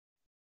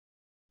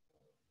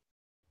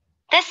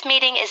This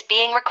meeting is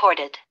being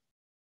recorded.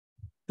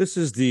 This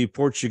is the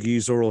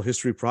Portuguese Oral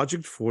History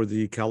Project for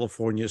the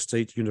California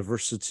State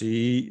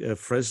University,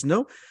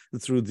 Fresno,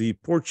 through the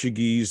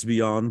Portuguese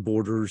Beyond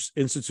Borders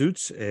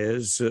Institute,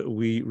 as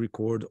we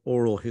record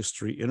oral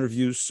history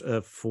interviews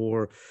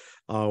for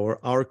our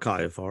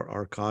archive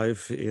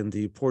in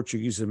the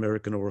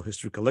Portuguese-American Oral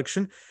History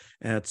Collection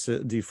at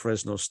the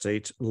Fresno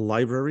State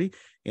Library,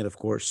 and of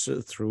course,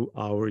 through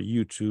our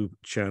YouTube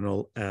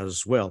channel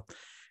as well.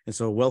 And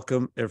so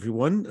welcome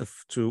everyone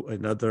to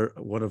another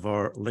one of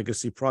our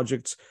legacy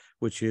projects,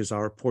 which is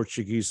our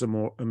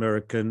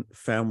Portuguese-American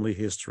family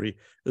history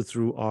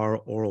through our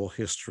oral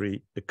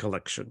history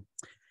collection.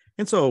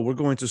 And so we're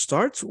going to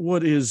start.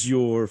 What is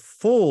your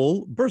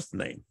full birth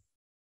name?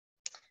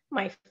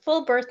 My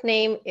full birth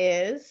name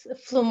is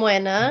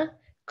Filomena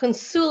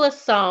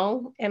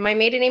Consolação, and my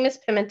maiden name is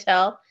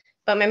Pimentel,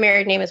 but my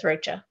married name is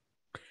Rocha.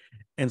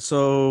 And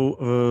so,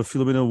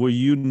 Filomena, were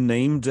you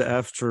named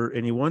after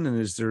anyone? And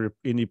is there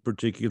any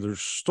particular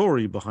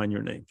story behind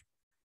your name?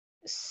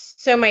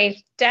 So my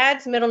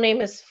dad's middle name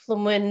is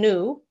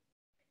Filomenu.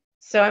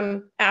 So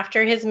I'm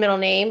after his middle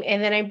name.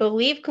 And then I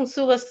believe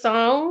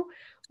Consolação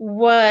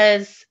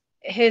was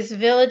his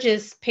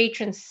village's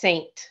patron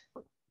saint.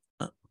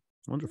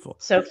 Wonderful.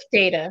 So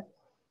data.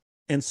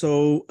 And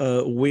so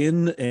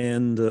when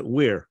and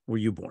where were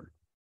you born?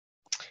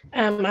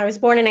 I was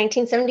born in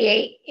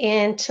 1978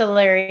 in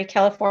Tulare,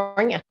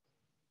 California.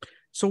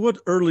 So what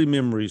early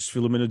memories,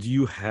 Filomena, do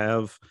you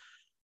have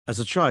as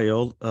a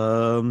child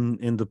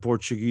in the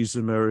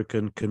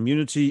Portuguese-American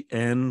community,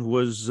 and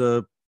was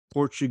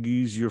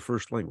Portuguese your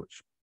first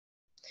language?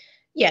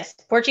 Yes,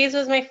 Portuguese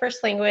was my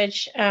first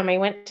language. I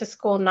went to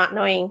school not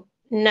knowing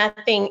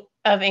nothing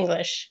of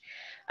English.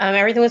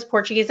 Everything was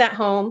Portuguese at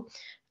home.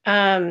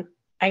 I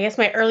guess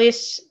my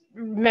earliest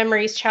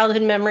memories,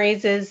 childhood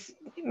memories, is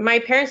my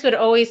parents would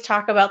always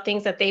talk about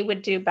things that they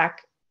would do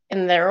back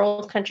in their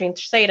old country in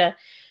Terceira.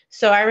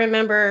 So I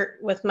remember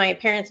with my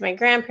parents, my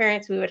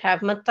grandparents, we would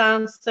have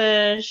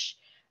matanças,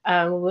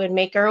 we would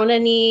make our own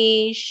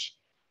anish,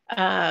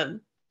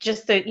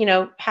 just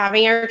the,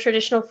 having our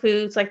traditional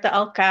foods like the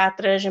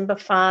alcatras and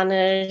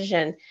bafanas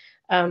and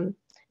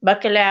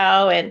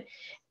bacalhau.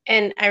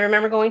 And I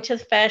remember going to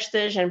the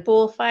festas and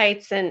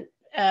bullfights. And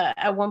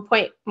at one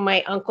point,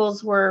 my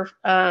uncles were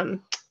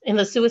in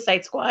the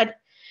suicide squad.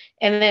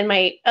 And then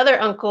my other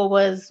uncle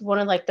was one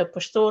of like the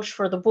pastores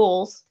for the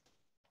bulls.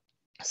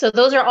 So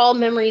those are all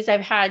memories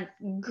I've had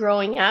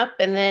growing up.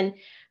 And then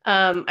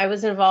I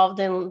was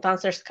involved in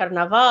Dancers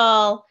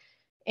Carnaval.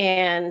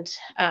 And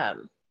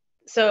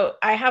so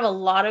I have a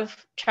lot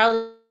of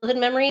childhood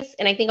memories.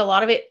 And I think a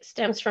lot of it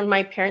stems from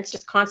my parents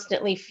just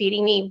constantly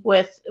feeding me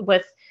with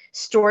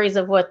stories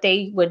of what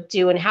they would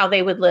do and how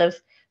they would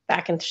live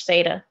back in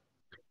Terceira.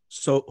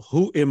 So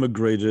who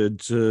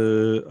immigrated?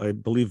 I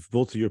believe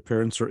both of your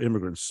parents are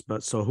immigrants,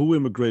 but so who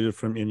immigrated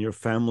from in your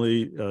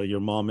family,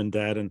 your mom and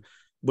dad, and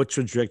what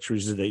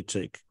trajectories did they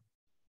take?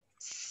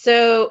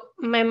 So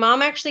my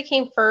mom actually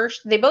came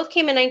first. They both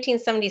came in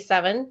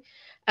 1977.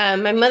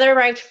 My mother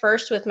arrived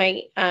first with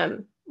my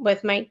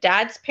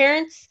dad's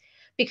parents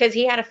because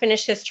he had to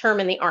finish his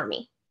term in the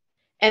Army.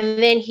 And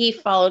then he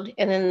followed,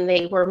 and then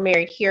they were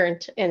married here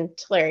in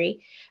Tulare.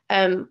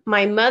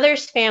 My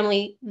mother's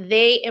family,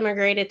 they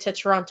immigrated to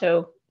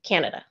Toronto,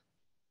 Canada.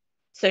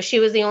 So she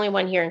was the only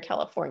one here in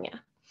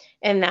California.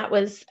 And that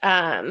was,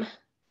 I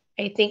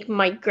think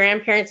my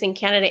grandparents in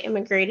Canada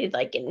immigrated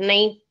like in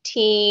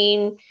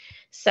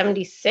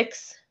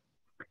 1976.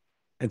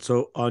 And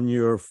so on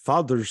your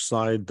father's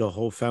side, the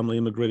whole family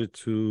immigrated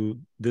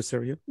to this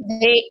area?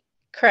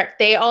 Correct.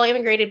 They all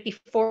immigrated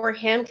before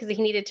him because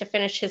he needed to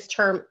finish his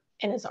term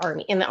in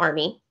the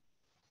army.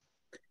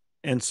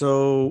 And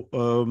so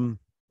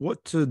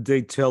what did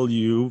they tell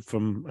you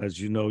from, as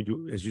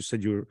you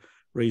said, you were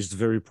raised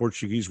very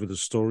Portuguese with the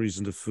stories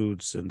and the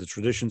foods and the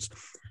traditions.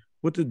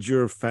 What did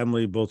your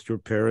family, both your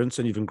parents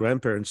and even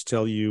grandparents,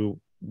 tell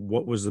you?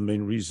 What was the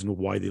main reason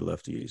why they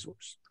left the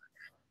Azores?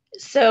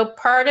 So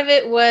part of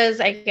it was,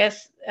 I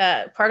guess,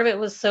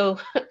 so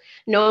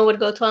no one would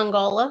go to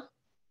Angola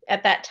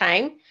at that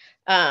time.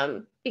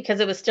 Because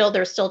there was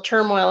still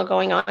turmoil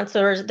going on.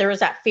 So there was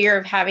that fear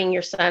of having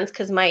your sons,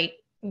 because my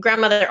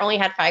grandmother only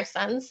had 5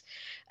 sons,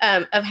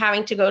 of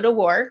having to go to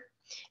war.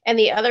 And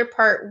the other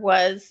part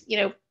was,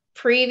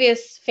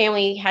 previous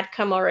family had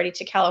come already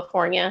to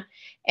California.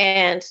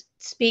 And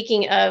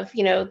speaking of,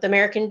 the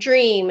American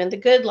dream and the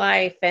good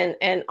life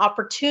and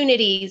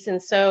opportunities.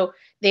 And so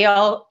they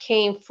all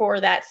came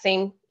for that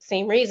same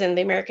reason,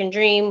 the American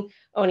dream,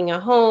 owning a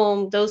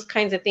home, those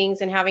kinds of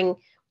things, and having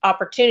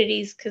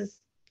opportunities, because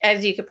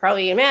as you could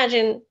probably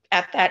imagine,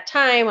 at that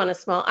time on a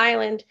small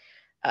island,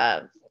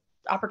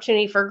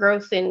 opportunity for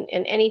growth in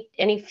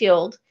any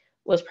field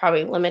was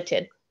probably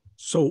limited.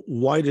 So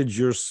why did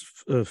your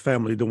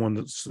family, the one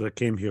that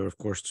came here, of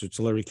course, to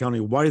Tulare County,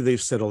 why did they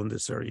settle in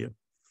this area?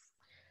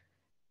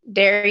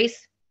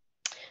 Dairies.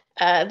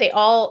 They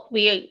all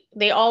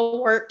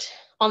worked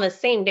on the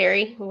same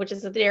dairy, which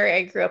is the dairy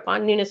I grew up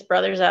on, Nunes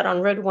Brothers, out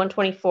on Road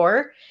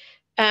 124.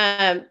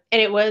 And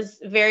it was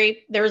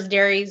there was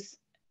dairies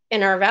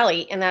in our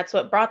valley, and that's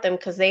what brought them,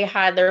 because they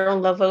had their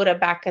own lavoda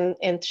back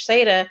in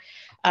Terceira,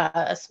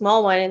 a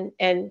small one.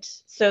 And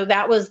so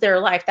that was their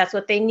life. That's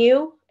what they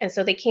knew. And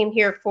so they came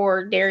here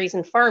for dairies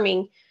and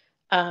farming,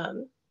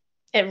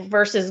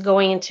 versus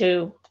going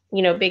into,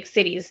 big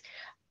cities.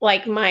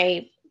 Like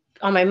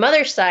on my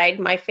mother's side,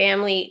 my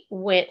family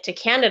went to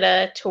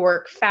Canada to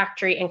work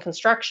factory and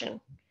construction,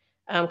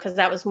 because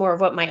that was more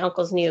of what my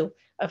uncles knew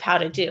of how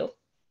to do.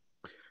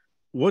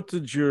 What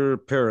did your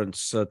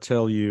parents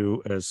tell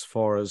you, as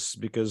far as,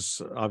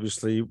 because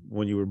obviously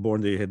when you were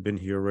born, they had been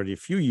here already a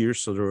few years,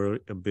 so they were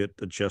a bit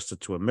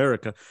adjusted to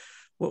America.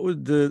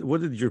 What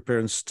did your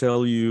parents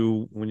tell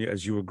you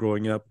as you were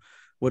growing up,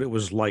 what it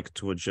was like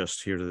to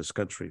adjust here to this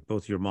country,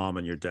 both your mom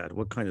and your dad?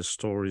 What kind of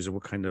stories and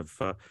what kind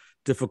of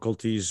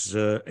difficulties,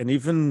 and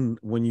even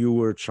when you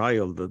were a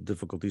child, the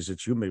difficulties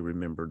that you may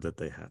remember that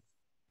they had?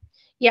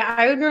 Yeah,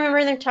 I would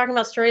remember them talking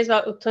about stories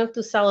about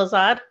Utumtu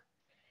Salazar,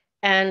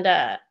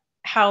 and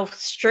how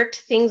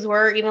strict things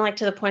were, even like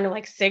to the point of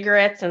like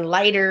cigarettes and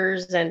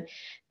lighters, and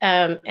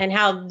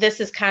how this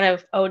is kind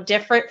of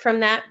different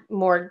from that,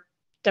 more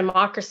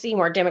democracy,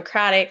 more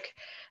democratic.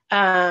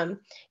 And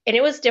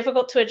it was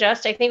difficult to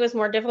adjust. I think it was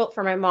more difficult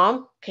for my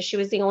mom because she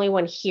was the only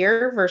one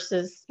here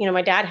versus,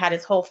 my dad had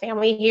his whole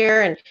family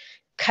here and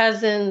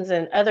cousins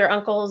and other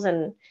uncles.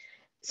 And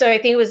so I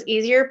think it was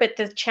easier, but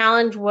the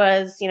challenge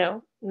was,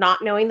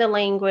 not knowing the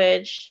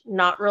language,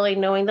 not really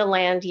knowing the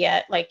land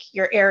yet, like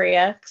your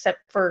area, except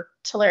for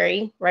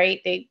Tulare,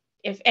 right?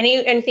 If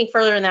anything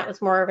further than that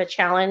was more of a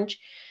challenge.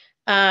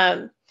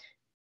 I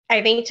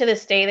think to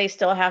this day, they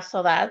still have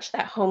saudade,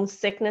 that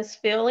homesickness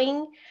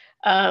feeling,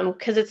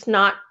 because it's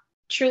not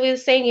truly the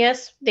same.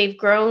 Yes, they've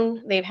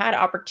grown, they've had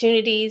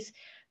opportunities,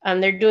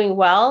 they're doing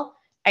well.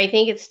 I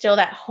think it's still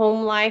that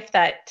home life,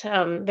 that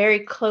very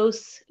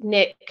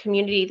close-knit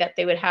community that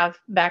they would have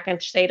back in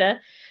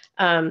Terceira,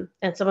 and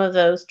some of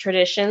those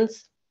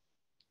traditions.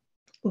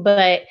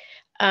 But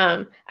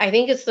I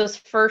think it's those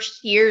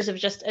first years of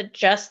just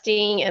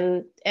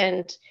adjusting,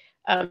 and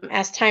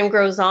as time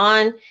grows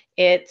on,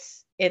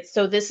 it's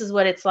so this is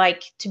what it's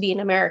like to be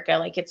in America.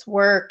 Like, it's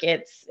work,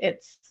 it's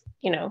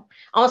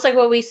almost like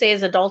what we say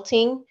is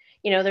adulting.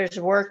 There's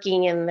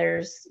working, and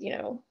there's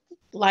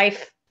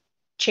life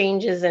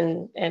changes,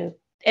 and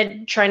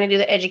trying to do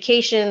the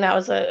education. That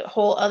was a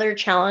whole other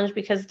challenge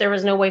because there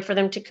was no way for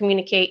them to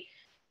communicate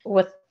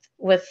with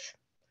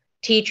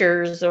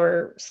teachers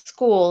or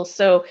schools.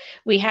 So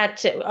we had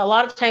to, a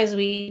lot of times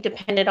we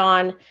depended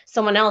on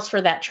someone else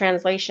for that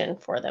translation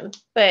for them.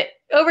 But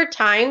over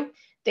time,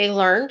 they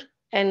learned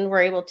and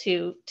were able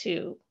to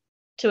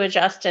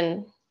adjust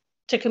and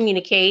to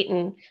communicate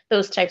and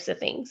those types of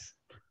things.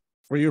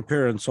 For your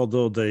parents,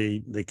 although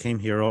they came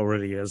here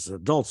already as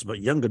adults, but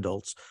young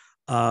adults,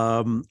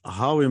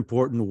 how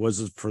important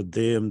was it for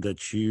them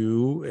that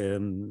you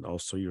and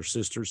also your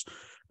sisters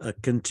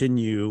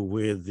continue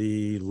with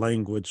the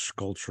language,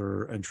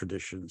 culture, and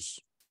traditions?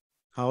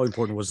 How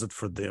important was it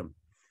for them?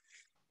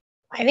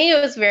 I think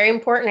it was very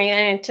important,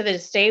 and to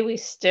this day, we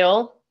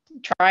still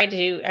try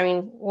to. I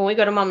mean, when we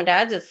go to mom and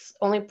dad's, it's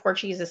only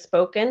Portuguese is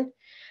spoken.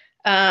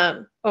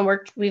 When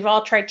we've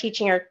all tried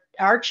teaching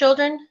our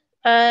children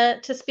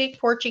to speak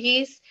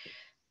Portuguese.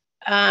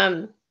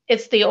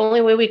 It's the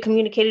only way we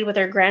communicated with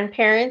our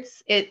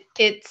grandparents.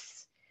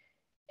 It's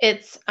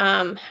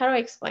how do I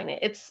explain it?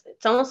 It's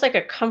almost like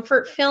a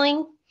comfort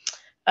feeling.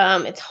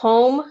 It's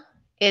home.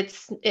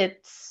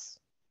 It's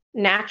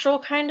natural,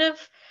 kind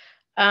of.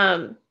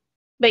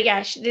 But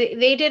yeah,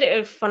 they did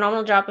a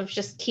phenomenal job of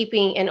just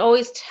keeping and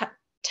always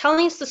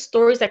telling us the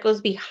stories that goes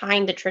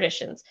behind the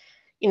traditions,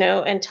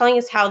 and telling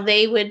us how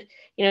they would,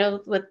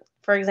 with,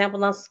 for example,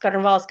 Nosso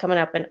Carnaval is coming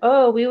up, and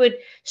we would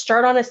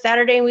start on a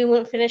Saturday and we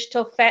wouldn't finish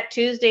till Fat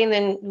Tuesday, and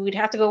then we'd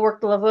have to go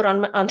work the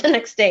lavoura on the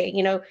next day.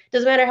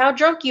 Doesn't matter how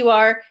drunk you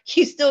are,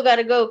 you still got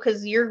to go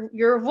because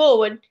your vul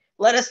would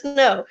let us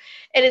know.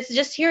 And it's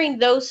just hearing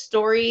those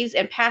stories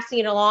and passing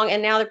it along,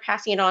 and now they're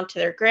passing it on to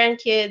their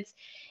grandkids,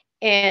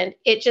 and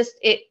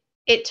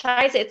it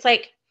ties.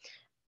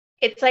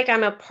 It's like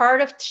I'm a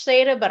part of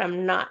Terceira, but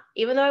I'm not.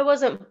 Even though I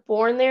wasn't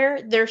born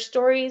there, their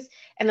stories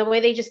and the way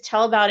they just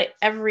tell about it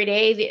every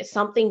day, it's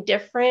something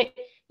different.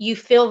 You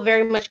feel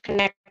very much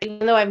connected.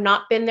 Even though I've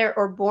not been there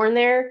or born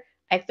there,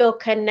 I feel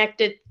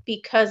connected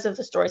because of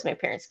the stories my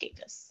parents gave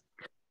us.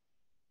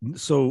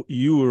 So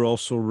you were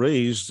also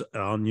raised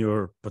on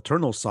your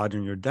paternal side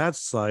and your dad's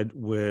side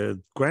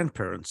with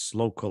grandparents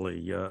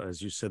locally.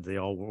 As you said, they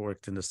all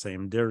worked in the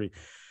same dairy.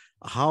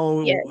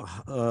 Yes.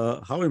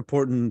 How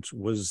important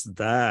was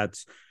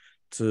that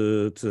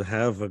to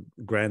have a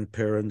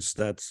grandparents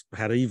that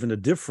had even a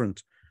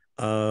different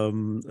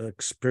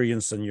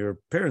experience than your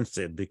parents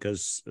did?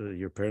 Because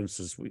your parents,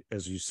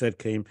 as you said,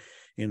 came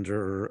in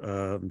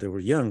they were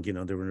young,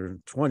 they were in their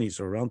 20s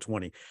or around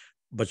 20,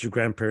 but your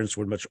grandparents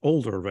were much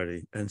older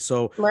already. And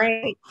so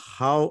Right.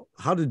 how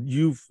do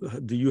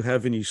you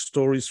have any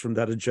stories from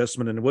that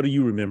adjustment, and what do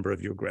you remember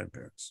of your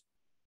grandparents?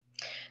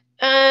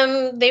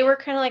 They were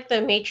kind of like the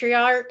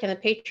matriarch and the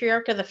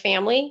patriarch of the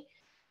family.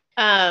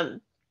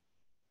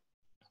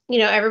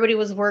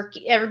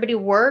 everybody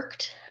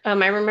worked. I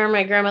remember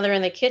my grandmother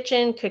in the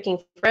kitchen cooking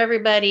for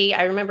everybody.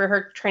 I remember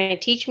her trying to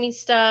teach me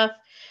stuff.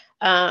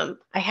 I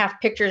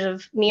have pictures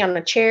of me on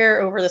a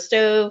chair over the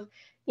stove,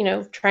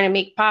 trying to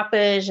make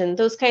poppage and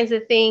those kinds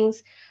of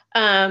things.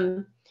 I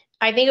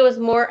think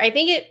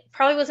it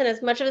probably wasn't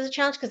as much of a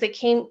challenge because it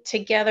came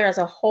together as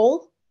a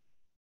whole.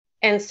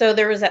 And so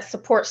there was that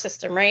support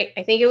system, right?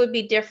 I think it would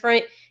be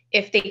different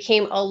if they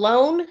came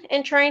alone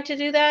and trying to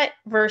do that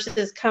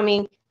versus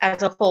coming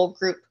as a whole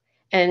group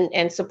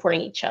and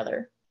supporting each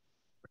other.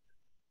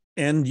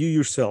 And you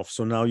yourself,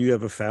 so now you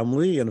have a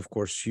family, and of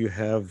course you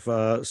have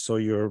so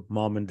your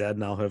mom and dad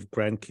now have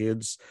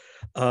grandkids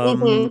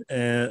from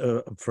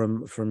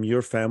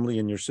your family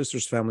and your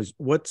sister's families.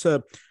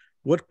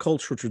 What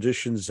cultural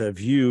traditions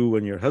have you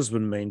and your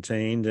husband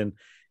maintained,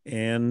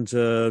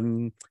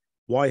 and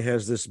why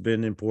has this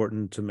been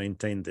important to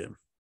maintain them?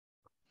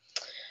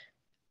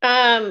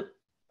 My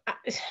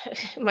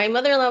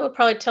mother-in-law would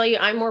probably tell you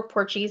I'm more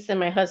Portuguese than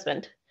my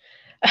husband.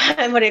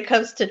 When it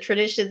comes to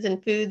traditions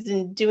and foods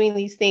and doing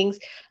these things.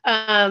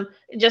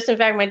 Just in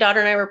fact, my daughter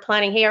and I were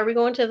planning, hey, are we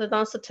going to the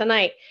dança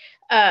tonight?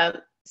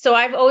 So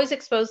I've always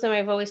exposed them.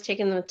 I've always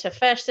taken them to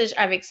festas.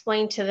 I've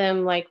explained to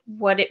them like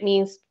what it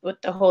means with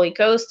the Holy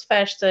Ghost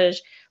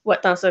festas,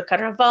 what dança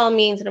carnaval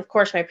means. And of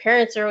course, my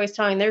parents are always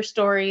telling their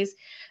stories.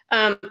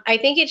 I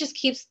think it just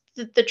keeps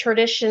the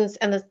traditions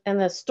and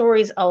the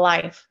stories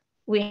alive.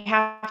 We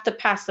have to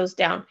pass those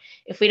down.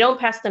 If we don't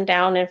pass them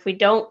down, and if we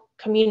don't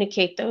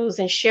communicate those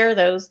and share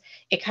those,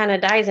 it kind of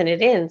dies and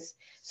it ends.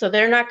 So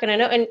they're not going to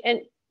know.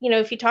 And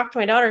if you talk to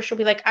my daughter, she'll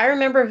be like, I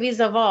remember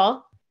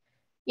vis-a-vis,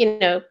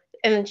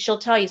 and she'll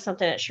tell you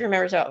something that she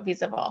remembers about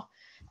vis-a-vis.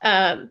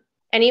 And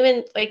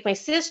even like my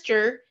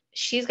sister,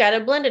 she's got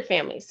a blended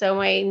family. So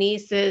my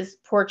niece is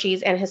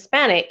Portuguese and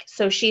Hispanic.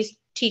 So she's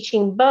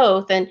teaching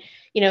both. And,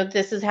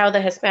 this is how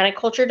the Hispanic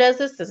culture does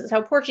this. This is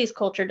how Portuguese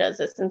culture does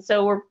this. And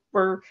so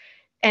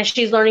and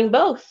she's learning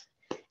both.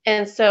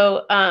 And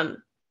so, I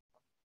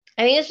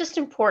think it's just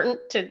important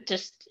to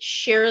just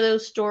share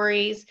those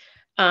stories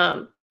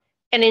and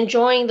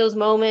enjoying those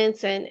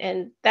moments,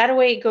 and that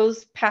way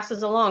it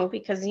passes along,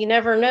 because you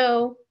never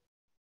know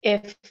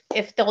if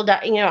they'll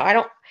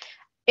die.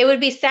 It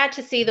would be sad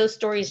to see those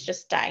stories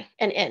just die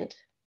and end.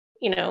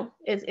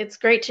 It's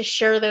great to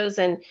share those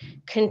and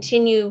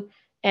continue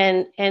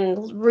and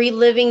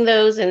reliving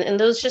those, and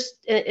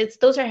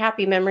those are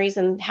happy memories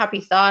and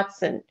happy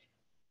thoughts, and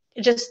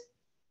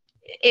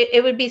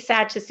it would be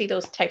sad to see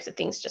those types of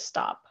things just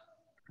stop.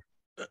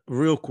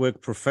 Real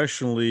quick,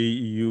 professionally,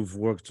 you've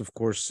worked, of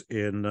course,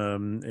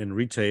 in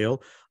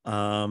retail,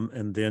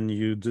 and then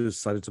you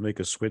decided to make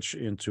a switch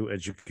into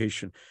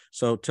education.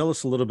 So tell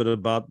us a little bit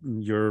about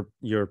your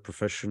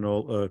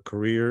professional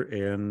career,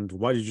 and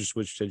why did you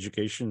switch to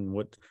education?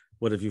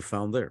 What have you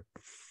found there?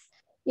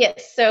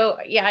 Yes, so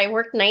I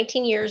worked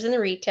 19 years in the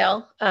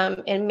retail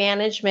in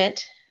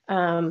management,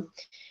 and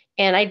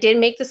I did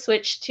make the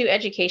switch to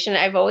education.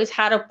 I've always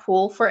had a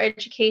pull for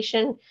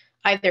education,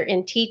 either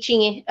in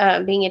teaching,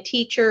 being a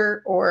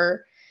teacher,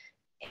 or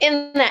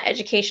in that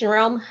education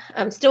realm.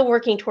 I'm still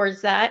working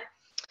towards that.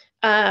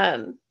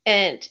 And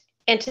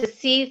to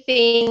see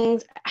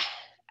things,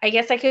 I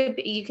guess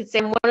you could say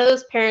I'm one of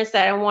those parents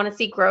that I want to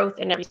see growth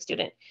in every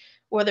student,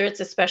 whether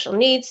it's a special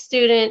needs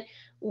student,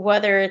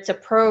 whether it's a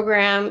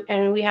program,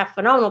 and we have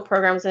phenomenal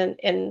programs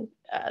in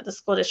the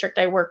school district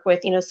I work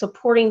with,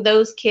 supporting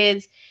those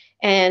kids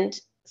and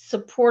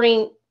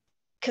supporting,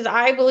 because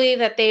I believe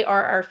that they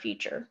are our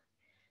future.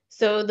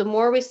 So the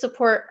more we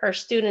support our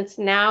students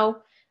now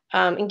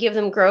and give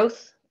them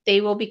growth,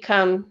 they will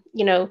become,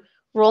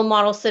 role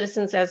model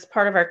citizens as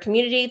part of our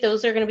community.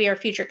 Those are going to be our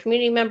future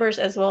community members,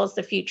 as well as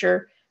the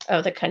future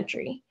of the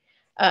country.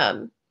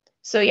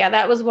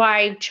 That was why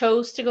I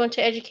chose to go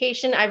into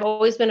education. I've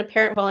always been a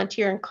parent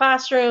volunteer in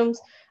classrooms.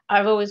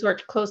 I've always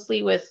worked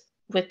closely with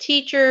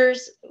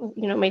teachers,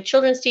 my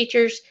children's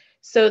teachers.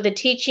 So the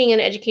teaching and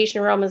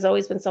education realm has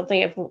always been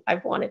something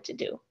I've wanted to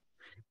do.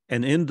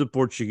 And in the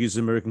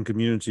Portuguese-American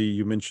community,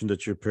 you mentioned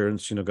that your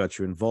parents, got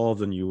you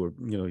involved, and you were,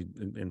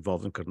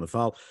 involved in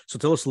Carnaval. So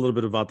tell us a little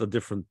bit about the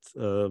different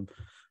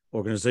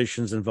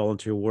organizations and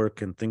volunteer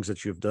work and things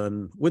that you've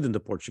done within the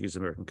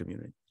Portuguese-American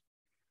community.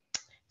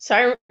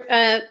 So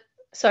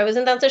I was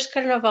in Danças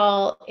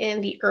Carnaval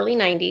in the early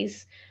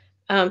 90s.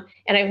 And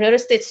I've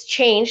noticed it's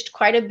changed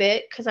quite a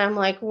bit, because I'm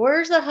like,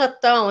 where's the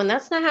ratão? And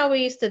that's not how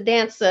we used to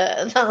dance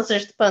dança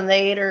de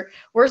pandeiro, or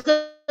where's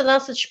the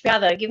dança de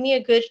espiada? Give me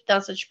a good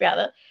dança de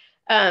espiada.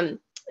 And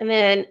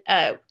then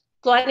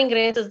Gliding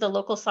Grants is the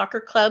local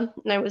soccer club,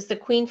 and I was the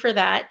queen for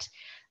that.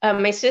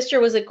 My sister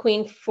was a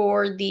queen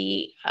for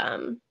the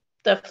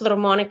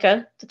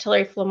Filharmonica, the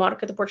Tiller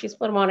Filharmonica, the Portuguese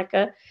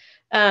Filharmonica.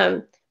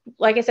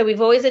 Like I said,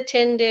 we've always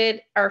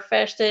attended our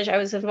festas. I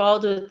was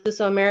involved with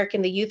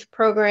Portuguese-American, the youth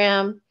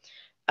program,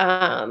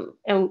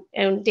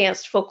 and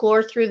danced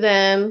folklore through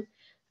them.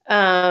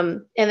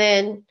 And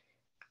then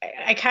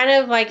I kind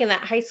of, like in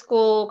that high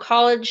school,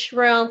 college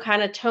realm,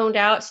 kind of toned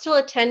out, still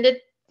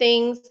attended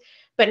things,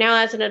 but now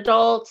as an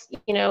adult,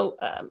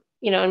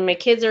 and my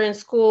kids are in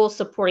school,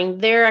 supporting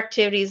their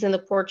activities in the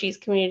Portuguese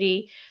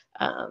community,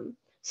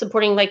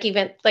 supporting like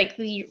event like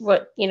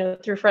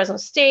through Fresno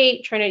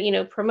State, trying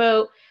to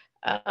promote,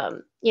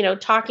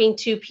 talking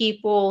to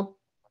people,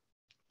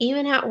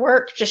 even at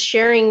work, just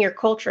sharing your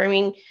culture. I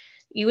mean,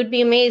 you would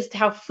be amazed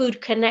how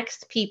food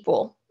connects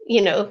people,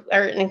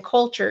 or in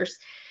cultures.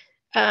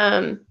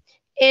 And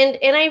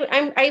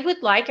I would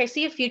I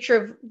see a future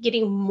of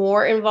getting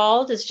more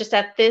involved. It's just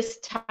at this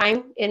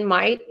time in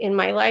my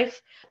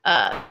life,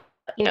 I'm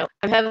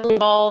heavily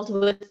involved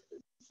with,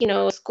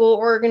 a school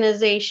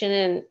organization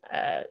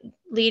and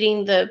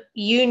leading the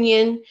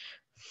union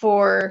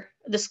for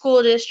the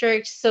school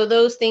district. So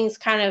those things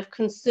kind of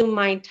consume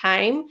my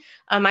time.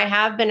 I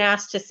have been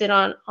asked to sit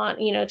on,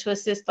 to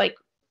assist,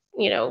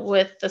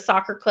 with the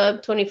soccer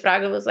club. Tony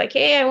Fraga was like,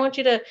 hey, I want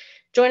you to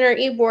join our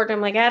e-board. I'm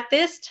like, at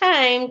this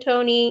time,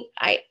 Tony,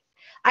 I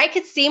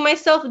could see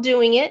myself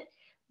doing it,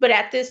 but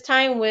at this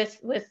time with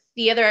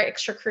the other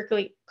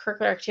extracurricular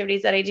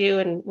activities that I do,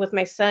 and with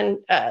my son,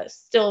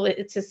 still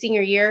it's his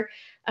senior year,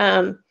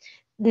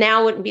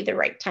 now wouldn't be the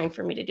right time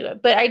for me to do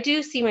it. But I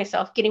do see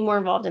myself getting more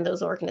involved in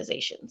those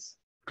organizations.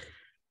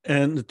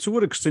 And to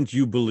what extent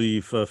you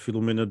believe,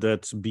 Filomena,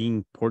 that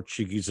being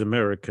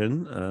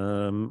Portuguese-American,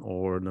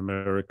 or an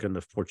American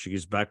of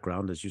Portuguese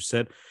background, as you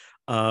said,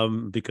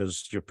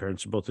 because your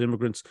parents are both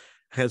immigrants,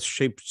 has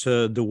shaped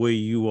the way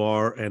you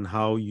are and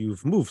how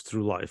you've moved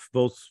through life,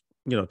 both,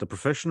 the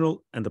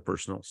professional and the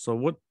personal.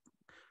 So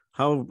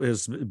how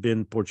has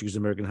been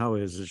Portuguese-American? How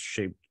has it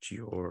shaped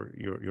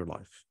your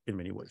life in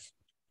many ways?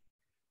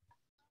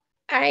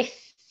 I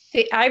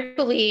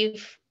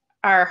believe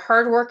our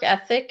hard work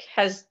ethic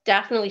has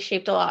definitely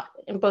shaped a lot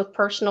in both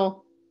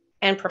personal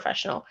and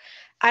professional.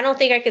 I don't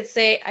think I could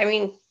say, I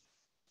mean,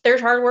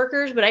 there's hard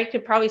workers, but I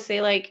could probably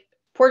say like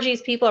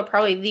Portuguese people are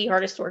probably the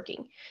hardest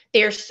working.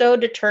 They are so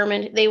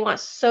determined. They want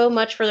so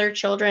much for their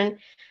children.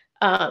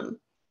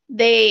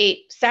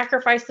 They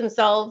sacrifice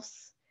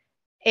themselves,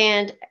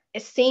 and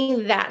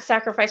seeing that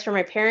sacrifice for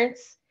my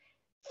parents,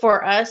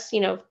 for us,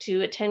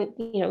 to attend,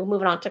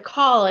 moving on to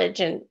college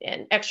and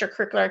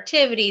extracurricular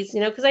activities,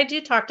 because I do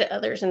talk to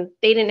others and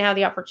they didn't have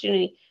the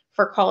opportunity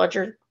for college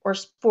or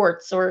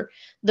sports or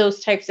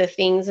those types of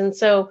things. And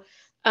so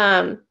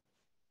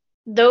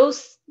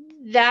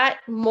that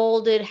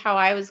molded how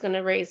I was going to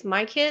raise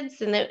my kids,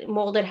 and that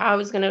molded how I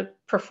was going to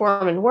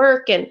perform and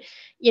work and,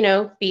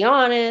 be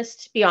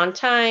honest, be on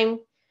time,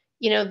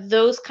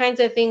 those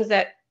kinds of things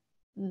that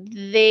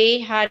they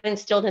had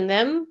instilled in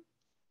them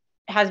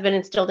has been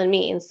instilled in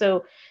me. And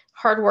so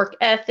hard work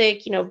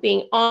ethic,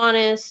 being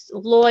honest,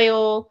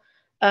 loyal,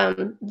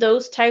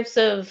 those types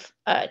of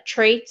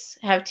traits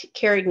have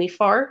carried me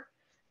far.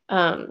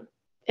 And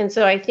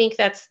so I think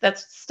that's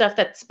stuff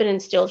that's been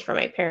instilled from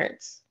my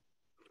parents.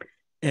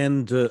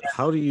 And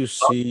how do you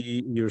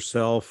see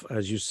yourself?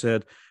 As you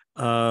said,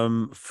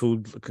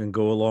 food can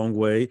go a long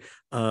way.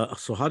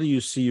 So how do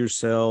you see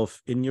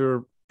yourself in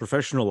your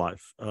professional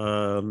life,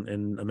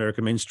 in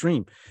American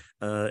mainstream,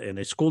 in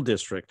a school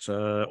district,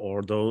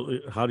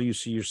 how do you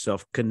see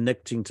yourself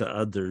connecting to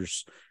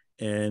others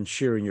and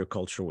sharing your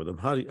culture with them?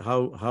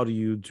 How do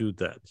you do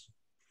that?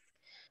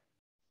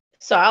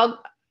 So I'm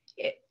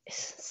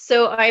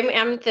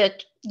the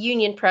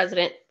union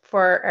president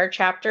for our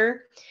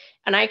chapter.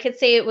 And I could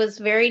say it was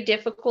very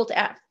difficult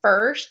at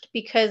first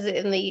because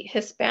in the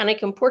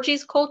Hispanic and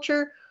Portuguese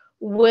culture,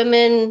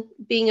 women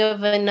being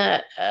of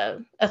an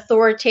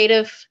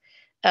authoritative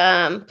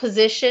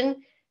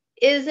position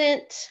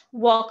isn't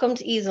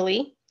welcomed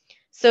easily.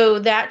 So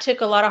that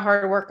took a lot of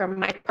hard work on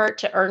my part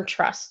to earn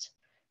trust.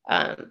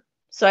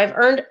 So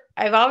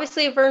I've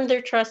obviously earned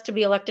their trust to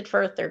be elected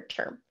for a third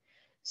term.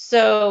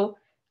 So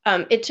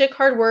it took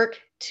hard work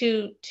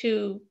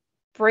to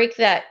break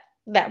that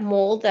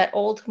mold, that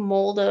old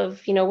mold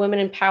of, women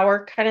in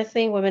power kind of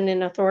thing, women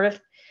in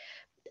authoritative.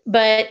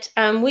 But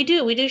we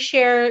do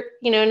share,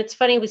 and it's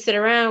funny, we sit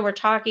around, we're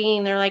talking,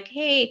 and they're like,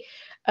 hey,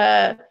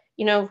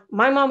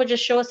 my mom would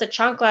just show us a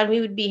chancla and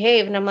we would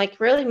behave. And I'm like,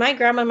 really? My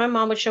grandma and my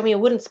mom would show me a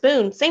wooden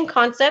spoon. Same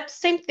concept,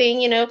 same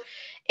thing, and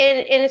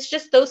it's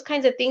just those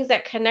kinds of things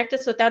that connect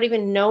us without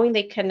even knowing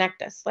they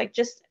connect us, like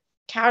just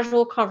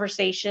casual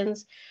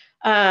conversations.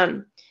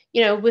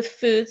 With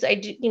foods, I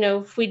do,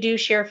 if we do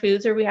share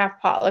foods or we have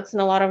potlucks,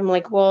 and a lot of them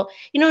like, well,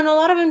 and a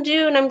lot of them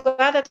do. And I'm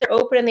glad that they're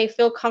open and they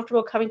feel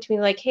comfortable coming to me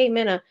like, hey,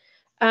 Minna,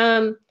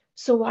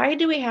 so why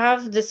do we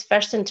have this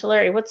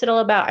festintillary? What's it all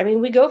about? I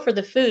mean, we go for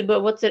the food,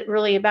 but what's it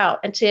really about?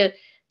 And to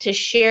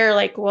share,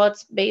 like, well,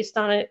 it's based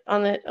on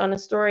a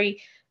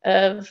story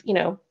of,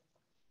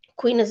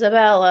 Queen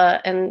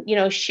Isabella,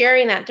 and,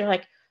 sharing that, they're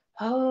like,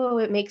 oh,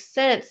 it makes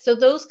sense. So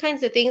those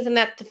kinds of things, and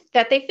that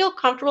they feel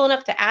comfortable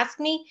enough to ask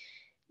me,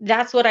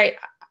 that's what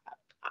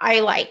I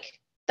like,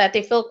 that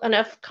they feel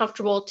enough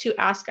comfortable to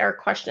ask our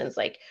questions,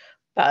 like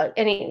about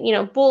any,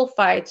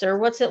 bullfights, or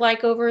what's it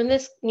like over in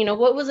this,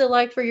 what was it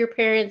like for your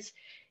parents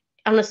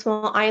on a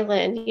small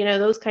island,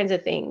 those kinds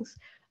of things.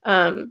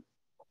 And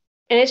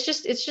And it's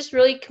just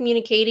really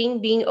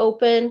communicating, being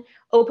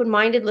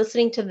open-minded,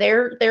 listening to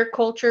their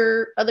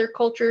culture, other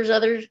cultures,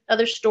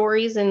 other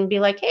stories, and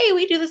be like, hey,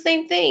 we do the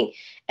same thing,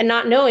 and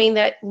not knowing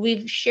that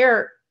we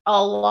share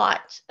a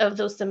lot of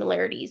those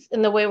similarities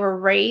in the way we're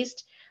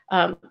raised,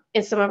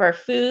 in some of our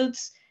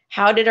foods.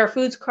 How did our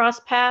foods cross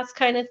paths,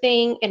 kind of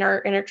thing, in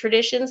our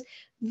traditions?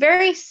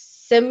 Very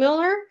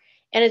similar,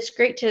 and it's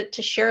great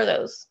to share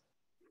those.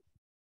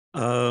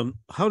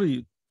 How do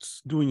you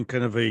doing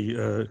kind of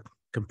a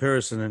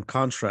comparison and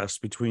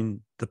contrast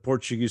between the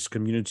Portuguese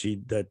community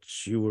that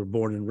you were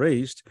born and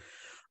raised,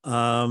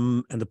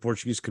 and the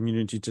Portuguese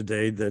community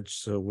today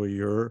that's where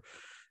you're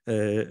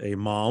a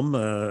mom,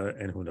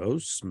 and who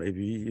knows,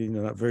 maybe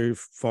not very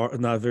far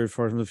in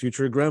the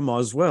future, a grandma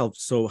as well.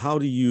 So how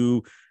do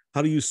you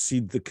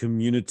see the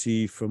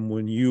community from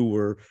when you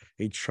were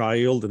a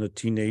child and a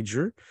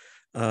teenager,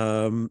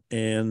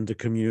 and the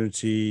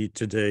community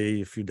today,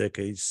 a few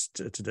decades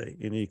today?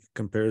 Any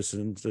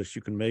comparisons that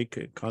you can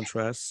make,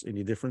 contrasts,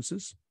 any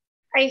differences?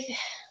 I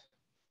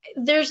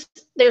there's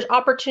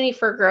opportunity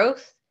for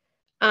growth.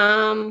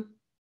 Um,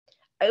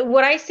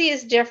 what I see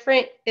is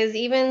different is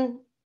even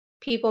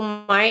people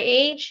my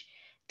age,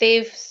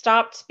 they've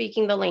stopped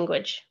speaking the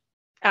language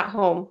at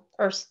home,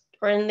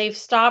 and they've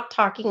stopped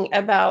talking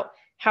about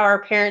how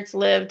our parents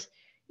lived,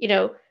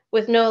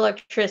 with no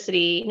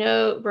electricity,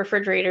 no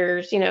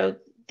refrigerators,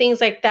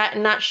 things like that,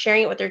 and not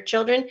sharing it with their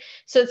children.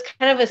 So it's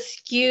kind of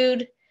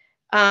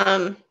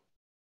um,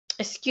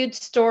 a skewed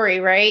story,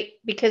 right?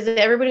 Because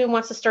everybody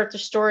wants to start the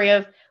story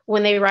of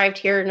when they arrived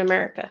here in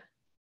America,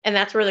 and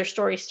that's where their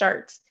story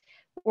starts,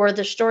 or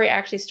the story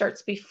actually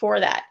starts before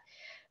that.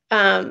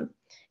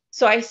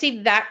 So I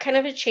see that kind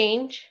of a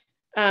change.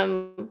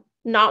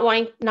 Not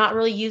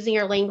really using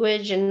our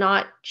language and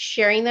not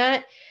sharing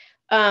that.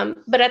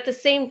 But at the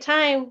same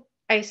time,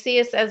 I see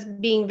us as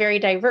being very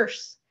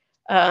diverse.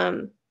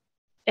 Um,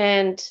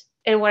 and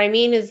what I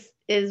mean is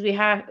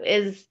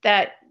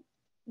that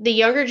the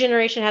younger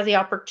generation has the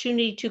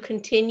opportunity to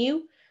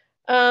continue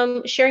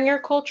sharing our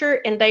culture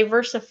and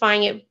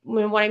diversifying it.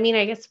 What I mean,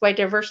 I guess, by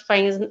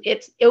diversifying is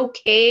it's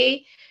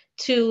okay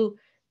to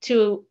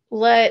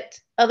let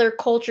other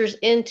cultures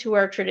into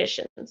our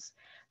traditions.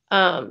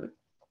 Um,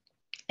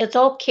 it's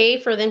okay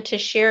for them to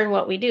share in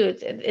what we do.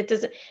 It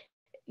doesn't.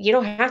 You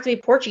don't have to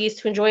be Portuguese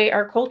to enjoy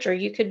our culture.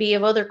 You could be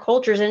of other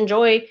cultures and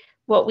enjoy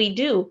what we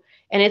do,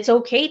 and it's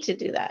okay to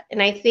do that.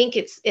 And I think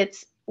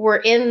it's we're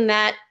in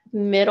that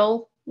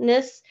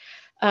middleness,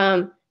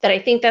 that I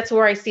think that's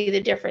where I see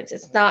the difference.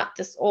 It's not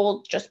this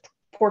old just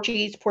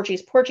Portuguese,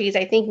 Portuguese, Portuguese.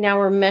 I think now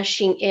we're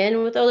meshing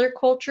in with other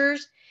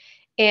cultures,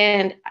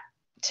 and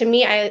to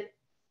me,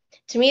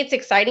 it's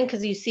exciting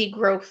because you see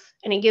growth,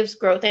 and it gives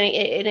growth, and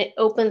it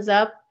opens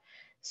up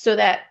so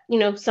that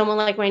someone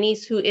like my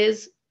niece, who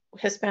is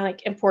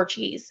Hispanic and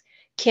Portuguese,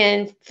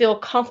 can feel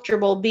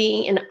comfortable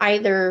being in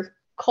either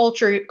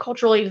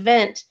cultural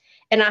event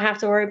and not have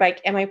to worry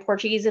about, am I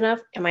Portuguese enough?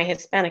 Am I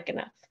Hispanic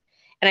enough?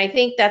 And I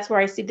think that's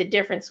where I see the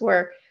difference,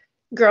 where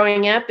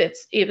growing up,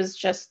 it was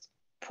just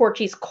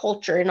Portuguese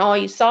culture, and all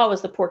you saw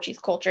was the Portuguese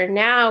culture.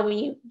 Now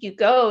when you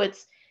go,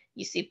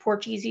 you see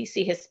Portuguese, you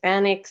see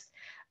Hispanics,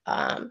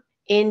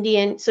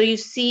 Indian, so you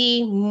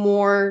see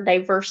more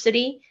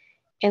diversity.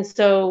 And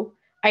so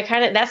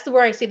that's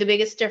where I see the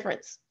biggest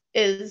difference,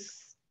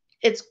 is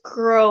it's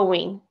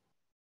growing.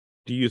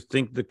 Do you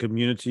think the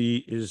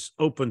community is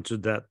open to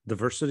that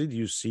diversity? Do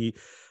you see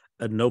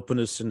an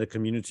openness in the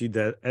community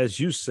that, as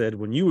you said,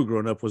 when you were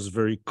growing up, was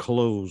very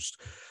closed,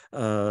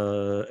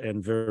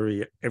 and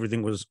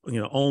everything was,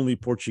 only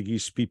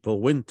Portuguese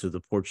people went to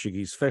the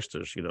Portuguese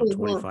festas,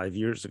 25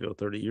 years ago,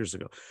 30 years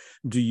ago.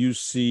 Do you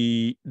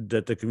see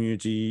that the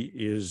community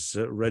is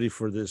ready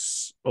for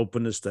this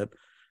openness that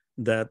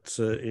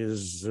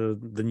is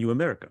the new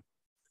America?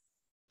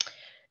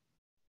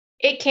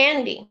 It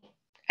can be.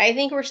 I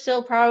think we're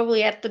still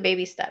probably at the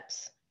baby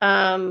steps.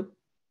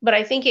 But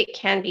I think it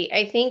can be.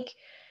 I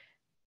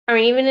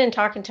mean, even in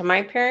talking to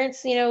my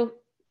parents,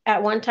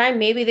 at one time,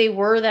 maybe they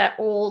were that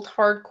old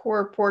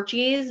hardcore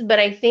Portuguese, but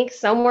I think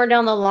somewhere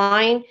down the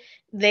line,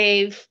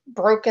 they've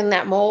broken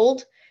that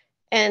mold.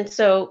 And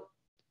so,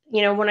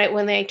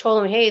 when they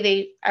told them,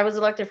 hey, I was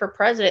elected for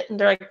president, and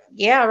they're like,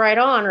 yeah, right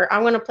on, or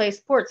I'm going to play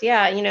sports.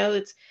 Yeah.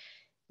 It's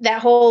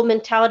that whole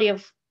mentality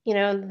of,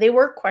 they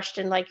were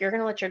questioned, like, you're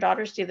going to let your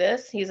daughters do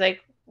this? He's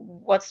like,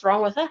 what's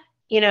wrong with that?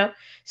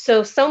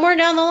 So somewhere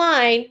down the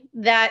line,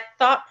 that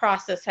thought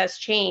process has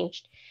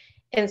changed.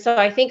 And so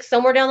I think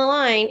somewhere down the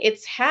line,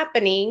 it's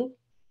happening.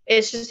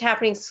 It's just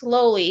happening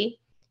slowly.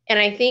 And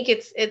I think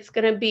it's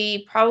going to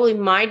be probably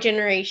my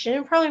generation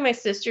and probably my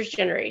sister's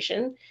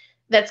generation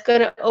that's going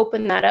to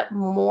open that up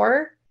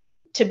more,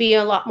 to be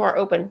a lot more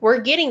open.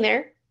 We're getting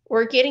there.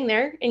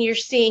 And you're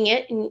seeing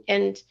it.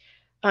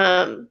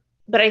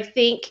 But I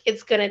think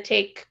it's going to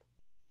take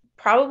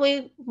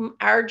probably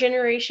our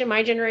generation,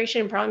 my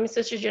generation, and probably my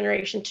sister's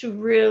generation to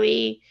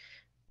really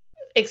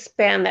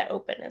expand that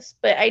openness.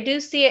 But I do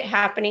see it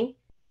happening.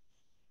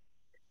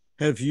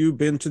 Have you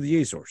been to the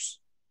Azores?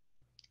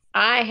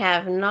 I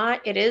have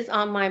not. It is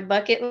on my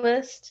bucket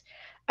list.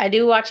 I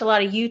do watch a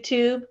lot of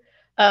YouTube.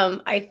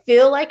 I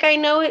feel like I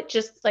know it,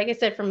 just like I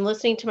said, from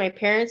listening to my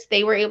parents.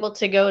 They were able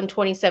to go in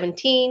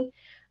 2017.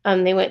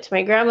 They went to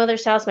my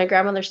grandmother's house. My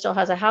grandmother still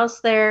has a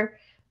house there.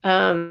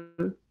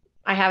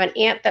 I have an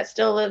aunt that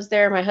still lives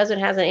there. My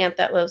husband has an aunt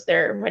that lives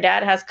there. My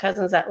dad has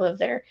cousins that live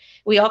there.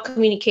 We all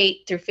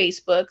communicate through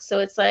Facebook. So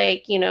it's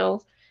like,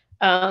 and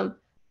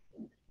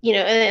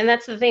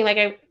that's the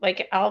thing.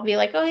 I'll be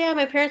like, oh yeah,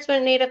 my parents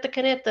went and ate at the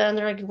Caneta, and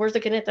they're like, where's the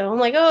Caneta? I'm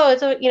like, oh,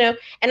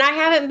 and I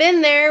haven't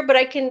been there, but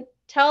I can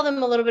tell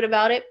them a little bit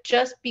about it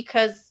just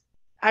because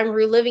I'm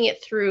reliving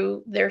it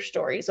through their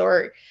stories.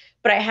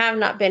 But I have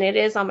not been. It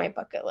is on my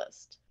bucket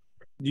list.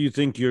 Do you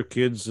think your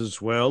kids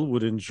as well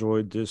would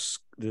enjoy this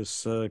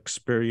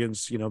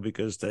experience?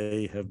 Because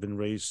they have been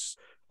raised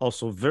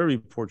also very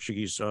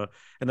Portuguese, and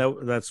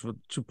that's what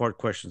two-part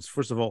questions.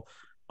 First of all,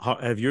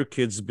 have your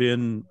kids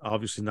been,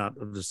 obviously not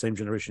of the same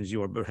generation as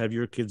you are, but have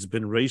your kids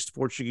been raised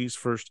Portuguese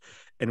first,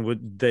 and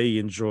would they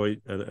enjoy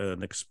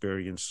an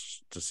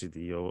experience to see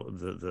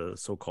the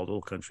so-called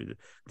old country,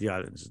 the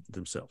islands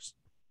themselves?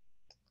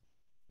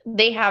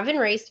 They have been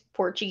raised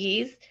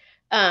Portuguese.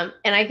 And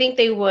I think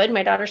they would.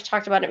 My daughter's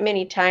talked about it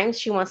many times.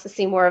 She wants to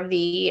see more of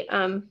the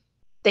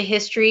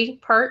history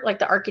part, like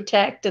the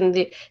architect and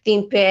the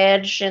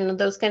impege and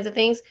those kinds of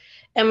things.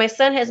 And my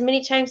son has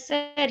many times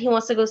said he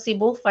wants to go see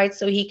bullfights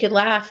so he could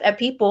laugh at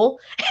people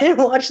and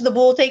watch the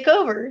bull take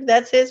over.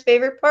 That's his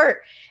favorite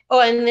part.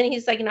 Oh, and then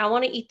he's like, and I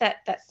want to eat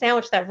that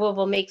sandwich that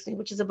Vovo makes me,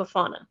 which is a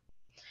bafana.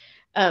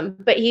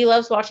 But he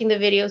loves watching the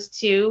videos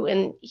too,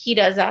 and he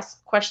does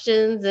ask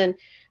questions. And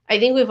I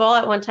think we've all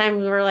at one time,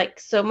 we were like,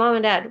 so Mom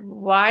and Dad,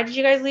 why did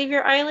you guys leave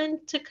your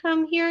island to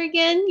come here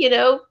again?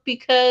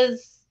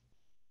 Because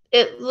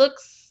it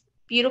looks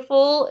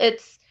beautiful.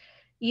 It's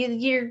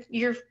you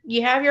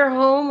have your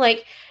home,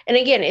 and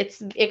again,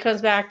 it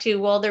comes back to,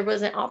 well, there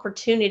was an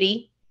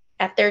opportunity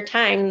at their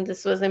time.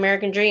 This was the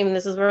American dream, and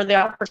this is where the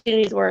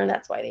opportunities were, and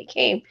that's why they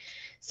came.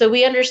 So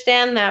we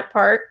understand that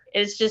part.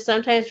 It's just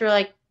sometimes we're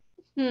like,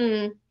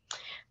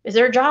 is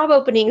there job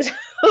openings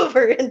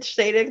over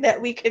interstate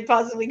that we could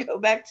possibly go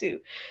back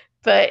to?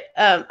 But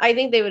I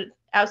think they would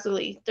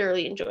absolutely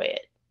thoroughly enjoy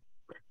it.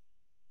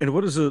 And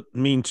what does it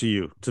mean to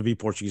you to be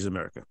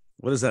Portuguese-American?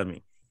 What does that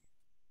mean?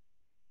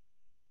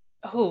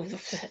 Oh,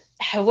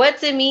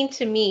 what's it mean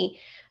to me?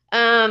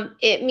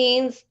 It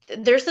means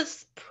there's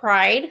this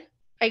pride,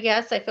 I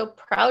guess. I feel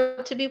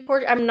proud to be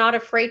Portuguese. I'm not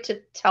afraid to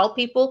tell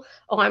people,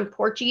 oh, I'm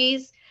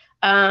Portuguese.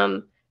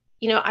 I'm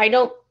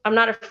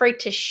not afraid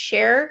to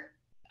share.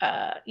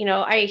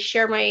 I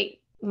share my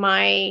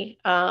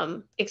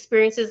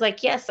experiences.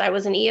 Like, yes, I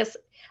was an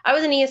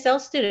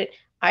ESL student.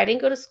 I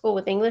didn't go to school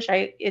with English.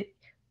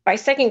 By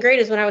second grade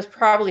is when I was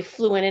probably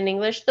fluent in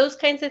English. Those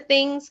kinds of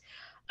things.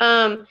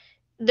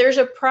 There's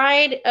a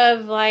pride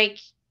of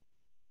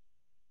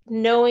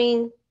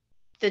knowing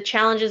the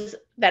challenges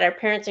that our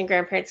parents and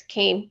grandparents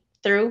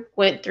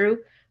went through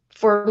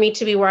for me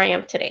to be where I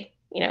am today.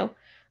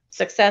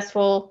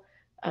 Successful,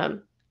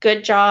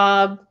 good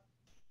job,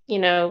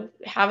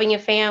 having a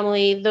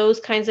family, those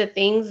kinds of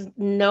things,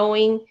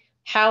 knowing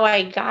how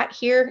I got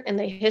here and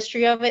the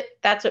history of it.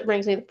 That's what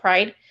brings me the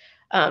pride.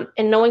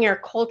 And knowing our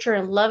culture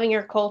and loving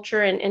our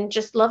culture and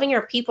just loving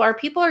our people. Our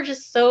people are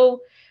just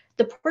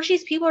the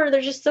Portuguese people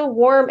they're just so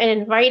warm and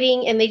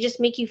inviting, and they just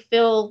make you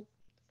feel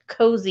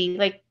cozy,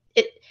 like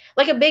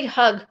a big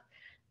hug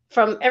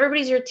from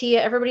everybody's your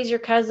tia, everybody's your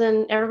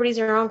cousin, everybody's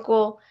your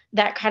uncle,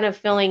 that kind of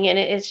feeling. And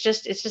it's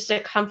just a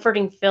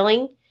comforting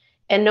feeling,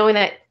 and knowing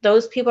that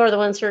those people are the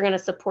ones who are going to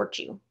support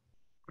you.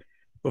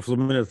 Well,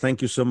 Filomena,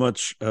 thank you so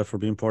much for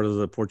being part of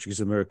the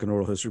Portuguese-American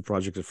Oral History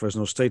Project at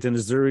Fresno State. And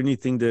is there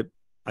anything that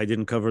I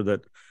didn't cover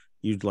that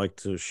you'd like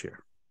to share?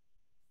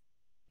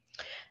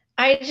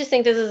 I just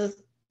think this is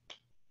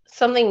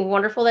something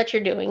wonderful that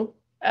you're doing,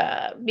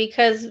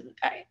 because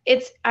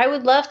I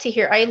would love to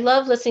hear. I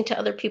love listening to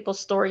other people's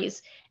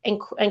stories and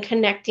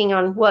connecting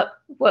on what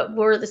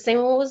were the same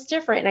and what was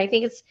different. And I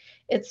think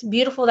it's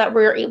beautiful that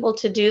we're able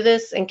to do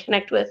this and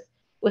connect with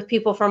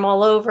people from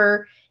all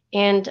over.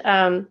 And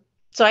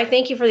so I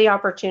thank you for the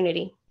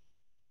opportunity.